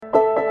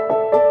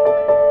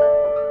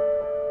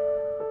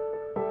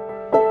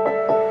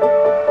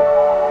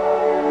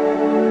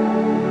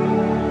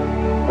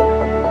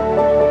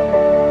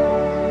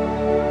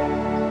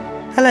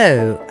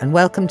and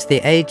welcome to the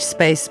Age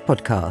Space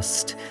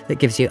podcast that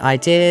gives you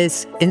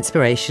ideas,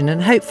 inspiration, and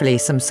hopefully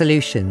some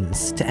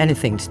solutions to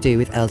anything to do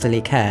with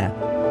elderly care.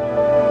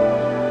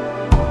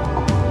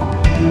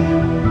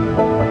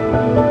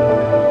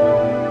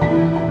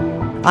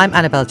 I'm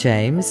Annabelle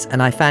James,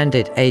 and I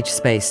founded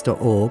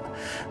agespace.org,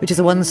 which is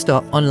a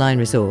one-stop online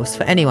resource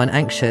for anyone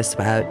anxious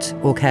about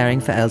or caring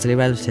for elderly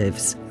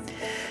relatives.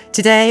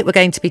 Today, we're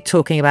going to be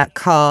talking about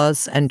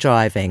cars and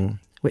driving,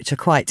 which are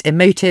quite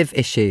emotive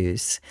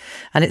issues,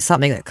 and it's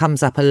something that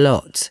comes up a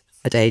lot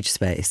at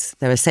AgeSpace.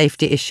 There are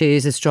safety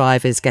issues as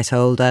drivers get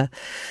older,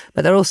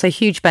 but there are also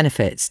huge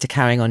benefits to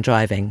carrying on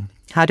driving.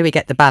 How do we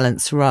get the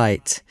balance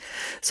right?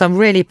 So I'm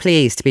really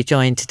pleased to be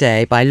joined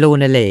today by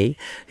Lorna Lee,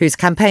 who's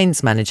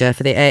campaigns manager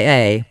for the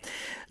AA.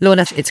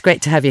 Lorna, it's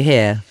great to have you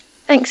here.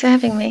 Thanks for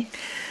having me.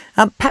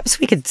 Perhaps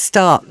we could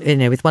start,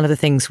 with one of the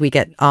things we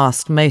get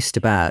asked most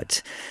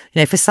about.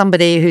 For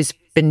somebody who's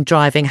been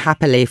driving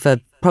happily for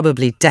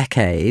probably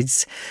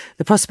decades,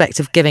 the prospect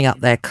of giving up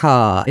their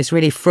car is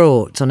really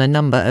fraught on a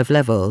number of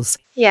levels.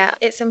 Yeah,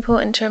 it's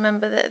important to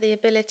remember that the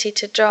ability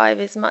to drive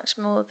is much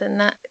more than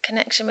that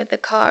connection with the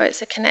car.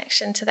 It's a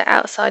connection to the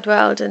outside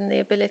world, and the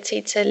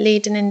ability to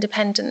lead an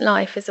independent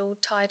life is all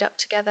tied up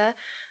together.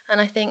 And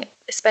I think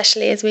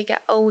especially as we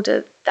get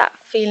older, that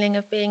feeling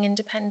of being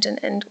independent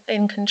and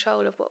in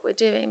control of what we're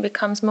doing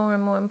becomes more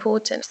and more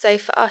important. So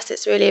for us,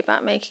 it's really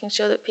about making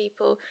sure that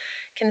people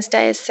can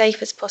stay as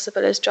safe as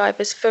possible as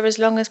drivers for as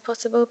long as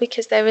possible,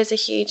 because there is a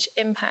huge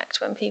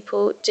impact when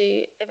people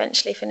do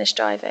eventually finish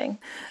driving.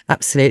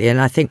 Absolutely.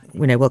 And I think,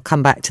 we'll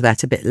come back to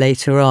that a bit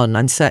later on.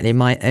 And certainly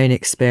my own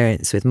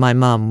experience with my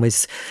mum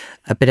was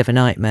a bit of a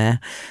nightmare.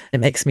 It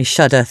makes me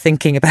shudder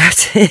thinking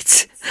about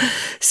it.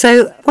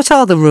 So what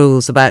are the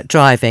rules about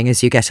driving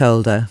as you get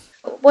older?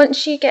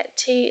 Once you get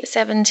to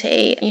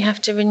 70, you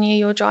have to renew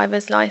your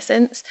driver's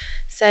licence.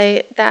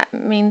 So that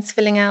means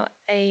filling out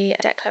a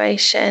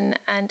declaration,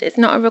 and it's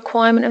not a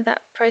requirement of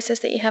that process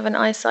that you have an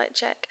eyesight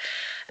check,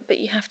 but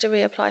you have to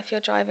reapply for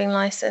your driving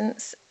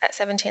licence at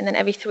 70 and then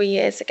every 3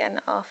 years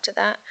again after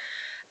that.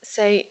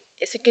 So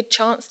it's a good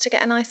chance to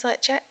get an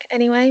eyesight check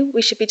anyway.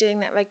 We should be doing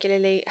that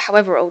regularly,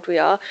 however old we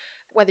are.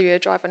 Whether you're a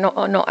driver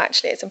or not,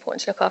 actually, it's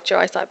important to look after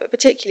your eyesight. But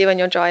particularly when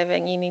you're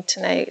driving, you need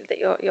to know that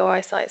your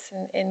eyesight's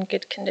in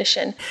good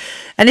condition.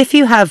 And if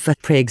you have a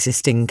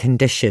pre-existing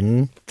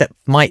condition that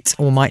might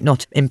or might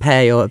not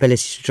impair your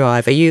ability to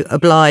drive, are you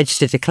obliged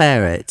to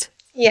declare it?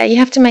 Yeah, you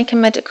have to make a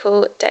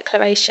medical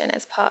declaration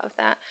as part of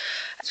that.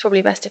 It's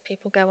probably best if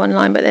people go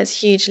online, but there's a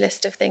huge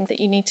list of things that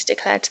you need to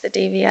declare to the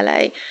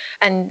DVLA.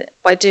 And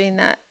by doing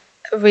that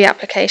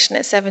reapplication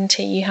at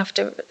 70, you have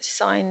to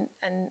sign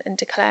and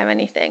declare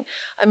anything.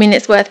 I mean,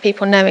 it's worth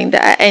people knowing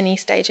that at any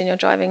stage in your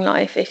driving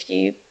life, if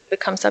you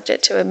become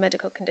subject to a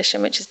medical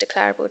condition which is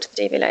declarable to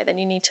the DVLA, then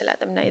you need to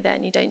let them know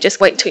then. You don't just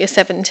wait till you're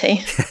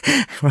 70.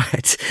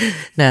 Right.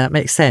 No, that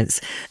makes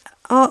sense.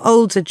 Are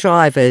older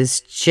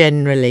drivers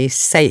generally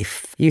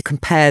safe? You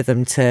compare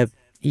them to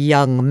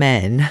young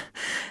men.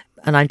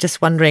 And I'm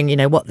just wondering,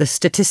 what the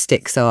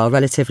statistics are,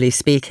 relatively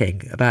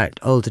speaking, about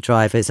older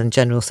drivers and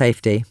general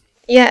safety.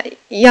 Yeah,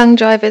 young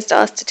drivers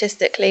are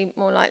statistically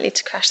more likely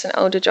to crash than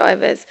older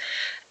drivers.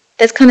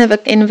 There's kind of an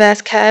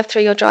inverse curve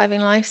through your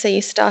driving life. So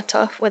you start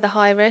off with a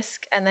high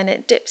risk, and then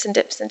it dips and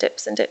dips and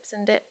dips and dips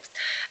and dips.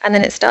 And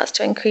then it starts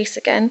to increase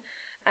again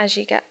as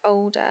you get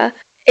older.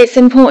 It's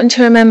important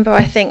to remember,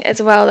 I think,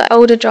 as well, that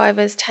older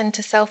drivers tend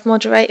to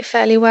self-moderate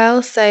fairly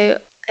well.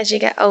 So as you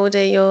get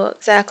older, your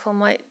circle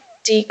might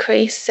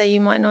decrease, so you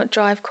might not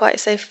drive quite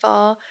so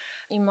far.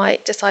 You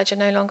might decide you're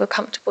no longer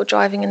comfortable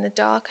driving in the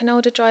dark. And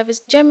older drivers,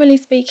 generally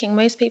speaking,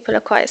 most people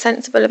are quite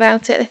sensible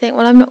about it. They think,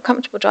 well, I'm not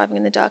comfortable driving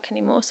in the dark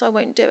anymore, so I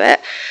won't do it.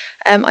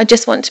 I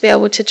just want to be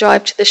able to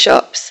drive to the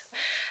shops,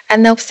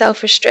 and they'll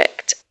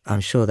self-restrict.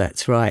 I'm sure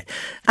that's right.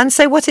 And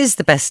so what is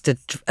the best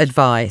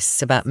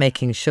advice about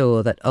making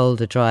sure that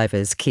older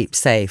drivers keep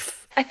safe?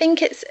 I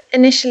think it's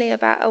initially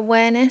about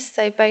awareness,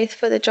 so both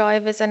for the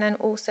drivers and then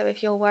also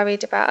if you're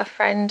worried about a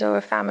friend or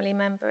a family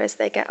member as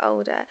they get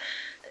older.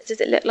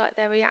 Does it look like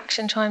their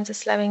reaction times are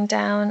slowing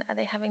down? Are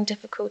they having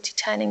difficulty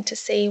turning to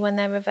see when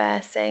they're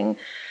reversing?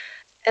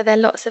 Are there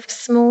lots of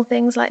small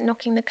things like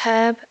knocking the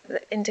curb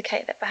that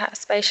indicate that perhaps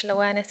spatial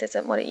awareness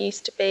isn't what it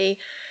used to be?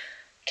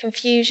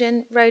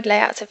 Confusion. Road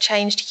layouts have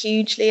changed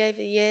hugely over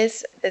the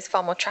years. There's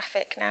far more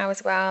traffic now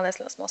as well. There's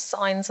lots more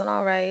signs on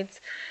our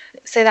roads.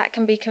 So that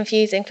can be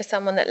confusing for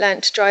someone that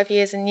learnt to drive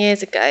years and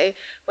years ago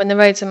when the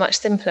roads were much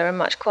simpler and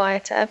much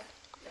quieter.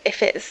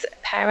 If it's a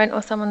parent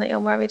or someone that you're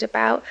worried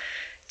about,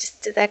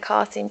 just their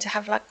car seem to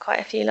have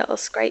quite a few little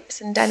scrapes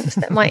and dents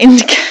that might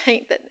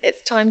indicate that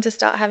it's time to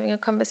start having a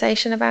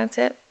conversation about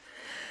it.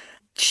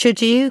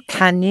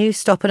 Can you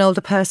stop an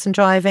older person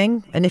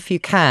driving? And if you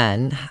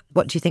can,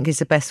 what do you think is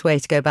the best way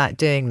to go about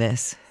doing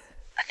this?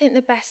 I think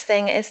the best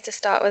thing is to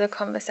start with a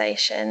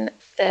conversation.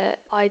 The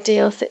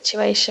ideal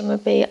situation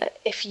would be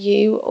if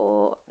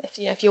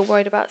you're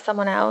worried about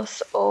someone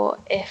else, or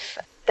if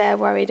they're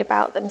worried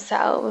about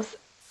themselves,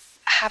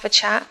 have a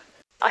chat.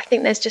 I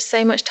think there's just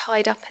so much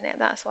tied up in it.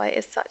 That's why it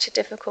is such a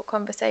difficult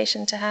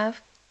conversation to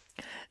have.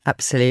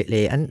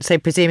 Absolutely. And so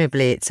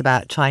presumably it's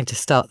about trying to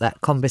start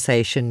that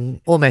conversation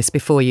almost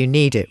before you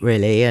need it,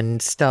 really,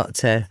 and start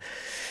to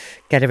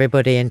get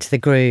everybody into the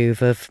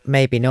groove of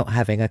maybe not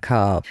having a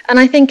car. And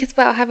I think as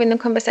well, having the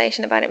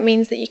conversation about it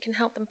means that you can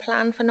help them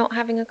plan for not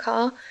having a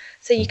car.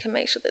 So you can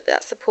make sure that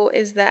that support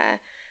is there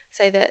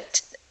so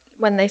that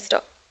when they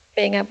stop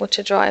being able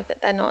to drive,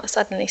 that they're not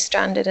suddenly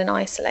stranded and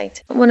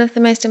isolated. One of the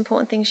most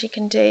important things you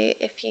can do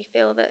if you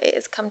feel that it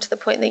has come to the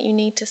point that you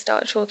need to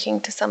start talking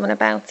to someone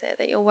about it,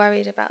 that you're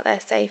worried about their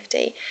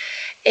safety,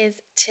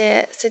 is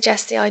to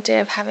suggest the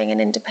idea of having an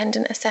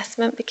independent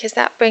assessment, because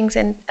that brings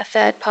in a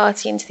third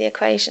party into the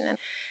equation and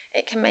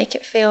it can make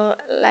it feel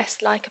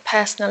less like a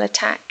personal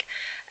attack.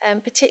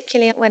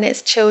 Particularly when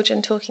it's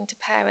children talking to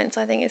parents,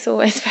 I think it's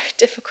always very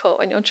difficult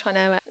when you're trying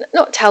to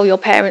not tell your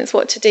parents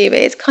what to do, but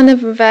it's kind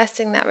of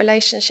reversing that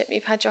relationship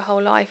you've had your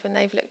whole life and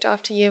they've looked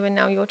after you and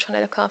now you're trying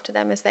to look after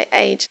them as they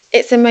age.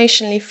 It's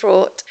emotionally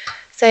fraught.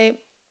 So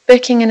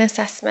booking an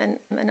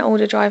assessment, an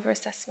older driver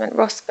assessment,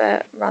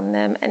 ROSPA run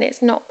them, and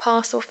it's not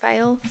pass or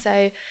fail.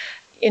 So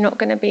you're not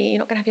going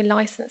to have your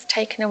license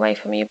taken away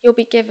from you. You'll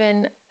be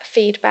given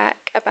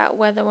feedback about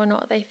whether or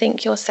not they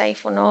think you're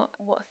safe or not,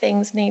 what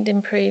things need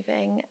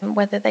improving, and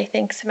whether they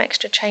think some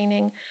extra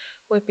training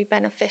would be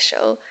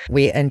beneficial.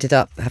 We ended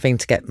up having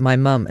to get my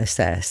mum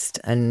assessed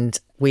and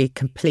we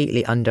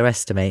completely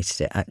underestimated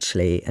it,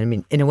 actually. I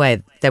mean, in a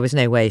way, there was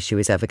no way she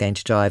was ever going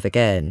to drive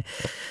again.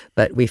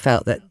 But we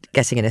felt that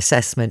getting an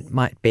assessment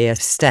might be a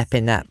step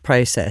in that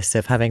process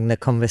of having the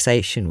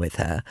conversation with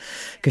her,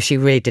 because she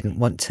really didn't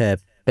want to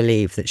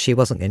believe that she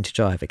wasn't going to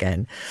drive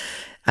again.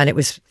 And it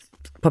was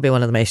probably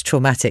one of the most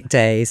traumatic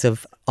days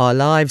of our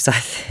lives, I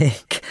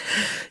think,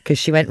 because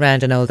she went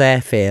round an old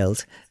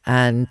airfield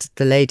and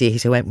the lady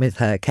who went with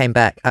her came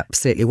back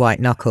absolutely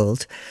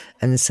white-knuckled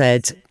and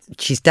said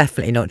she's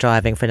definitely not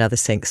driving for another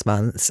 6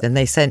 months. And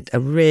they sent a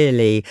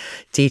really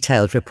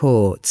detailed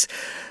report,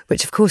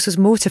 which of course was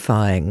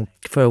mortifying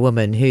for a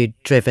woman who'd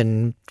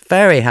driven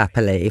very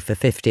happily for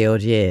 50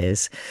 odd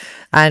years.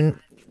 And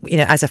you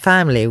know, as a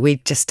family, we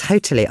just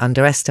totally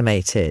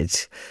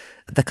underestimated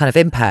the kind of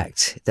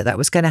impact that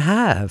was going to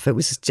have. It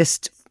was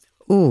just,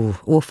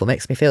 awful.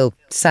 Makes me feel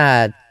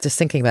sad just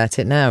thinking about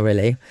it now,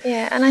 really.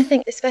 Yeah, and I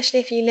think especially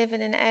if you live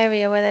in an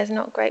area where there's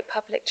not great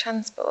public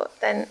transport,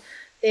 then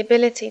the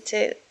ability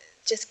to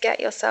just get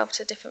yourself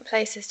to different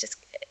places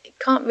just it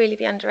can't really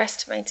be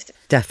underestimated.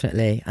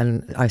 Definitely.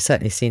 And I've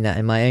certainly seen that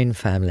in my own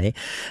family.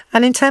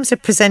 And in terms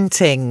of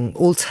presenting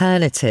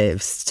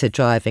alternatives to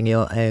driving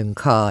your own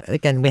car,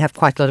 again, we have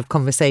quite a lot of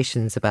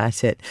conversations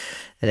about it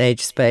at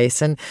Age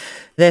Space. And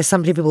there's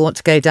some people who want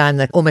to go down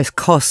the almost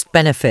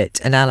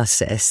cost-benefit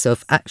analysis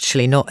of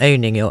actually not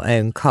owning your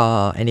own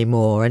car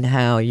anymore and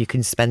how you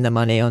can spend the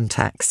money on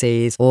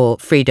taxis or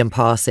freedom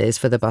passes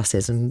for the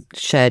buses and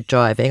shared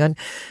driving. And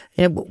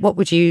you know, what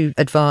would you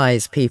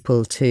advise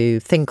people to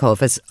think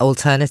of as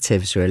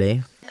alternatives,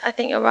 really? I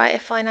think you're right.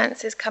 If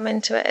finances come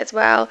into it as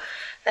well,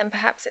 then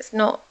perhaps it's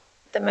not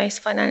the most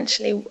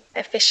financially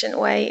efficient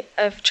way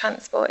of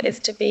transport is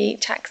to be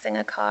taxing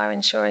a car,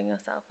 insuring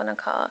yourself on a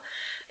car,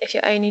 if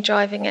you're only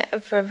driving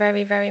it for a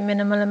very, very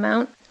minimal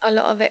amount. A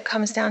lot of it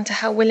comes down to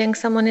how willing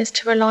someone is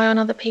to rely on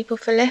other people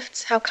for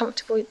lifts, how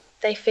comfortable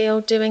they feel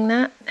doing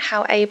that,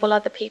 how able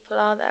other people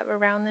are that are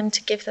around them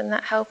to give them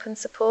that help and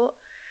support.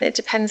 It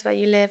depends where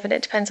you live and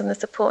it depends on the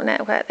support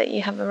network that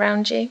you have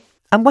around you.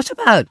 And what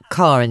about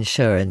car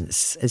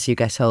insurance as you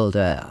get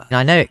older?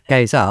 I know it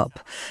goes up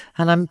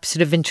and I'm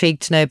sort of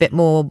intrigued to know a bit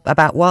more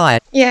about why.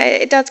 Yeah,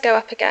 it does go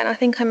up again. I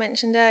think I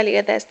mentioned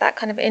earlier there's that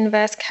kind of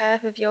inverse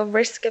curve of your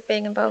risk of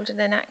being involved in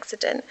an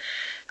accident.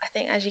 I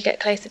think as you get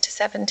closer to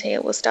 70,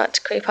 it will start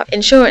to creep up.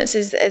 Insurance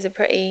is a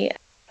pretty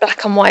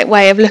black and white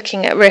way of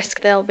looking at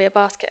risk. There'll be a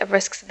basket of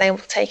risks and they will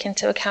take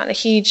into account a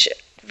huge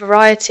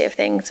variety of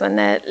things when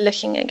they're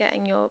looking at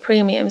getting your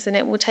premiums, and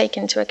it will take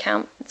into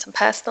account some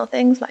personal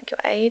things like your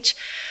age.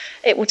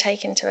 It will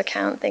take into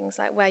account things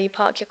like where you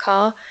park your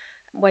car,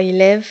 where you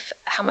live,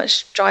 how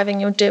much driving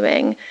you're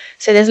doing.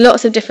 So there's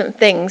lots of different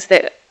things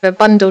that are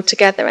bundled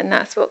together, and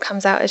that's what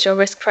comes out as your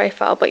risk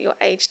profile, but your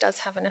age does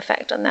have an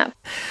effect on that.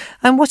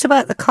 And what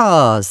about the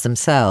cars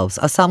themselves?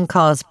 Are some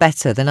cars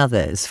better than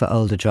others for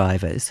older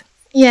drivers?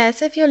 Yeah,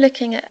 so if you're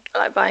looking at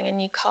like buying a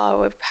new car,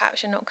 or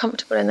perhaps you're not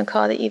comfortable in the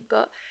car that you've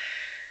got,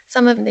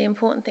 some of the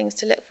important things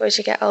to look for as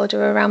you get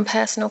older are around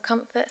personal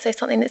comfort, so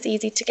something that's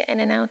easy to get in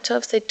and out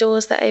of, so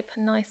doors that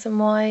open nice and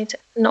wide,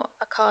 not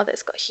a car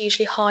that's got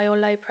hugely high or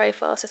low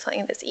profile, so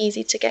something that's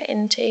easy to get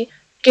into.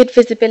 Good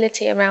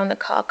visibility around the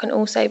car can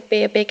also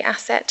be a big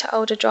asset to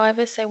older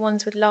drivers, so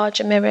ones with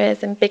larger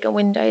mirrors and bigger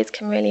windows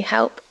can really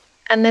help.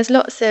 And there's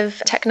lots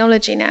of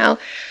technology now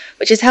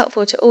which is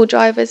helpful to all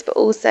drivers but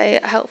also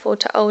helpful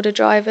to older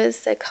drivers,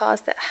 so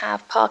cars that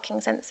have parking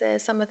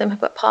sensors, some of them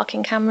have got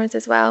parking cameras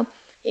as well.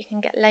 You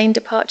can get lane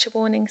departure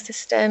warning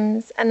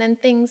systems, and then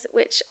things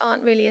which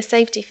aren't really a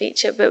safety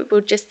feature but will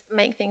just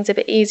make things a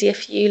bit easier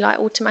for you, like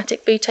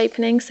automatic boot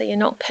opening, so you're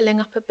not pulling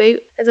up a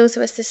boot. There's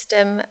also a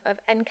system of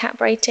NCAP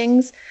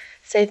ratings,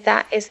 so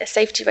that is a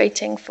safety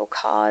rating for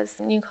cars,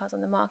 new cars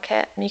on the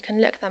market. You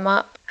can look them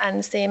up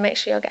and so you make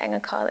sure you're getting a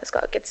car that's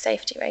got a good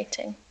safety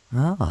rating.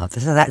 Oh,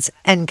 so that's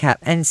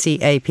NCAP,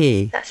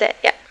 NCAP. That's it,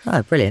 yeah.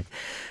 Oh, brilliant.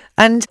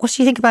 And what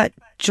do you think about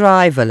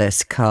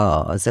driverless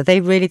cars? Are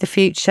they really the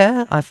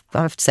future? I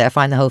have to say I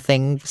find the whole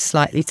thing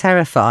slightly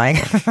terrifying.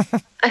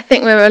 I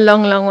think we're a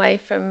long, long way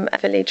from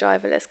fully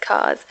driverless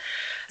cars.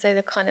 So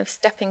the kind of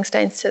stepping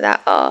stones to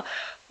that are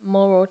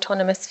more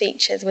autonomous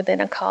features within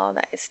a car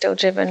that is still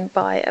driven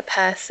by a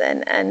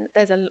person, and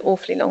there's an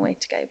awfully long way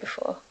to go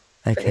before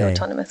fully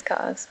autonomous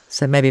cars.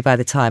 So maybe by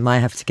the time I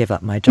have to give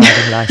up my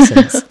driving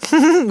licence,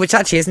 which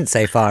actually isn't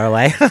so far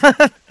away.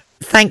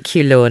 Thank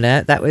you,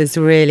 Lorna. That was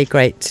really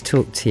great to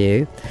talk to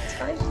you. That's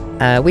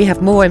fine. We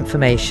have more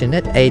information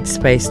at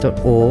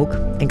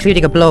agespace.org,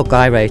 including a blog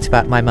I wrote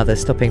about my mother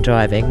stopping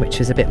driving, which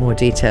is a bit more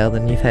detail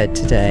than you've heard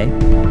today.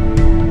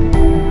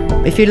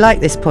 If you like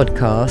this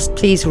podcast,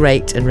 please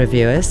rate and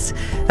review us.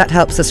 That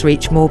helps us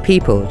reach more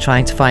people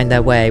trying to find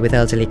their way with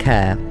elderly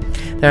care.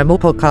 There are more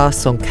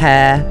podcasts on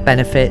care,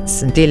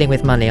 benefits, and dealing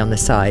with money on the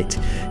site,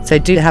 so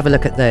do have a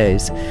look at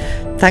those.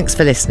 Thanks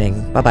for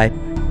listening.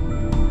 Bye-bye.